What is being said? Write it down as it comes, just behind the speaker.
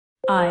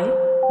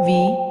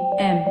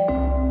IVM.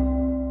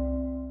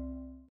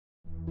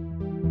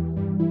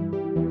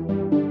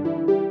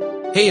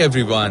 Hey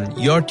everyone,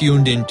 you're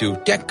tuned into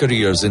Tech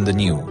Careers in the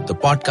New, the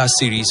podcast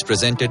series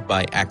presented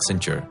by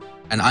Accenture.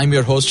 And I'm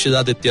your host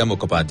Shiladitya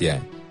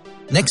Mukhopadhyay.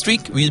 Next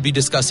week, we'll be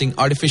discussing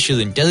artificial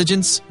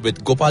intelligence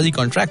with Gopali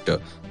Contractor,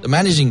 the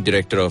managing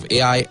director of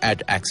AI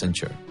at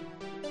Accenture.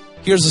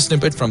 Here's a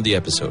snippet from the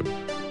episode.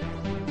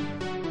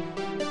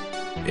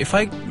 If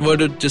I were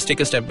to just take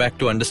a step back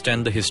to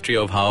understand the history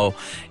of how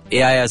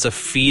AI as a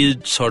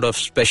field sort of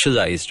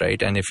specialized,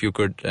 right? And if you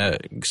could,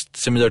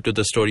 similar to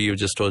the story you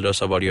just told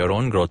us about your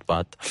own growth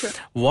path, Sure.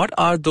 What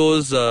are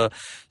those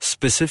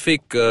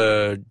specific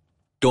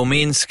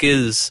domain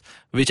skills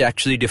which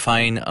actually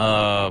define,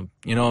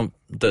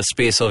 the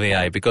space of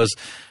AI? Because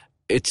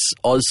it's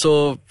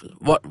also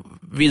what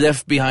we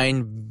left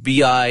behind: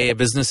 BI,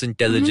 business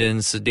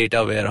intelligence,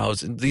 data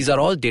warehouse. These are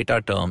all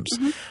data terms.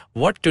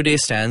 What today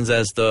stands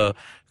as the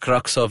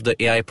crux of the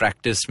AI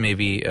practice,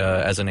 maybe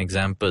as an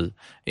example,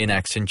 in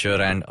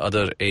Accenture and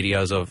other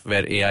areas of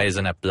where AI is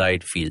an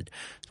applied field?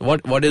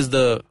 What is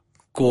the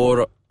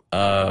core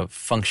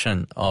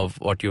function of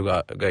what you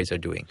guys are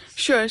doing?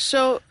 Sure.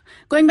 So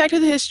going back to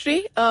the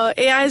history,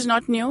 AI is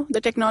not new. The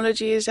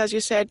technology is, as you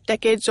said,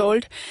 decades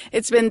old.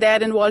 It's been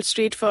there in Wall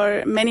Street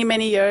for many,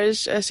 many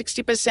years.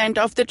 60%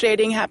 of the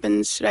trading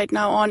happens right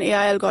now on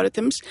AI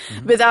algorithms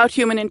without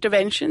human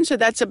intervention. So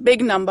that's a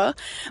big number.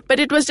 But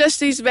it was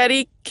just these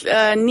very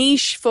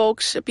niche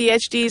folks,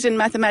 PhDs in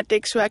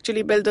mathematics, who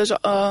actually built those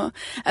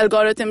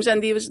algorithms.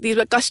 And these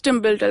were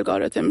custom-built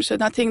algorithms. So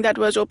nothing that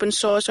was open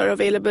source or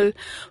available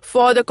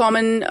for the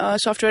common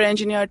software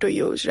engineer to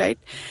use, right?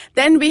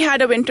 Then we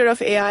had a winter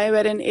of AI,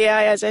 wherein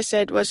AI, as I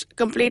said, was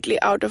completely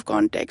out of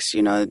context.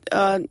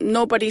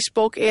 Nobody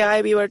spoke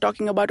AI. We were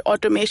talking about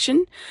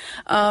automation,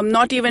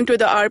 not even to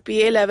the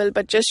RPA level,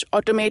 but just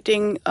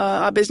automating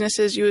our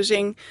businesses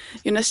using,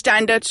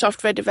 standard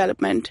software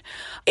development.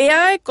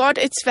 AI got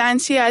its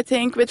fancy, I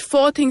think, with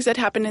four things that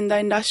happen in the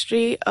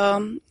industry.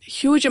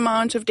 Huge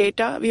amounts of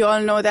data. We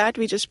all know that.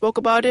 We just spoke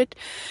about it.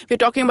 We're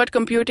talking about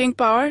computing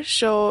power.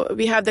 So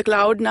we have the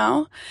cloud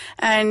now,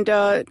 and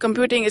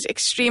computing is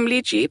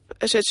extremely cheap.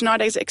 So it's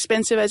not as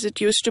expensive as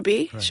it used to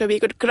be. Right. So we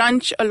could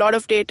crunch a lot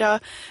of data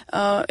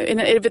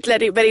with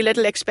very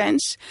little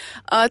expense.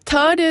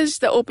 Third is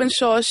the open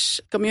source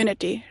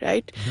community,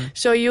 right?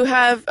 So you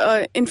have,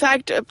 in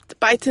fact,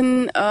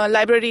 Python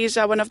libraries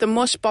are one of the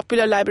most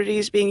popular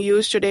libraries being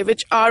used today,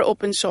 which are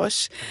open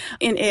source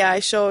in AI.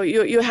 So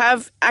you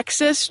have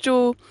access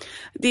to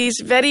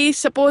these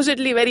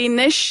supposedly very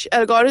niche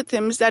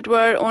algorithms that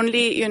were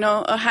only,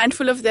 a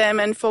handful of them,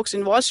 and folks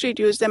in Wall Street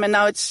use them, and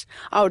now it's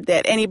out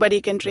there.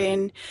 Anybody can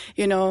train,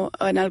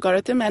 an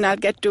algorithm, and I'll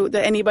get to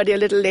the anybody a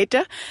little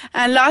later.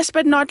 And last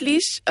but not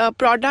least,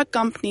 product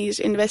companies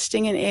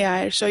investing in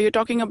AI. So you're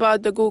talking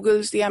about the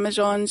Googles, the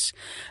Amazons,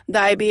 the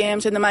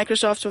IBMs, and the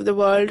Microsofts of the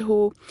world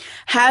who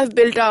have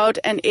built out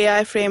an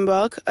AI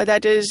framework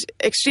that is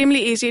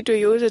extremely easy to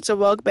use. It's a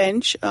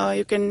workbench.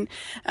 You can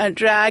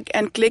drag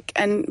and click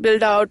and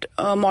build out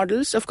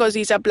models. Of course,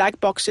 these are black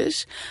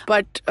boxes,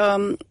 but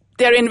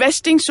they're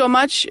investing so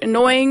much,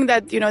 knowing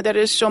that there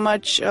is so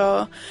much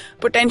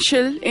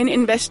potential in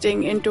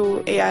investing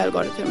into AI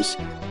algorithms.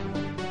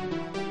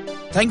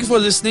 Thank you for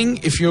listening.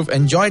 If you've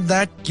enjoyed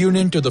that, tune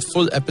in to the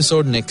full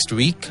episode next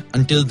week.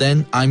 Until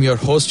then, I'm your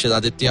host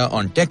Shiladitya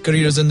on Tech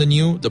Careers in the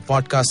New, the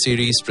podcast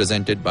series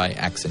presented by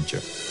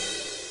Accenture.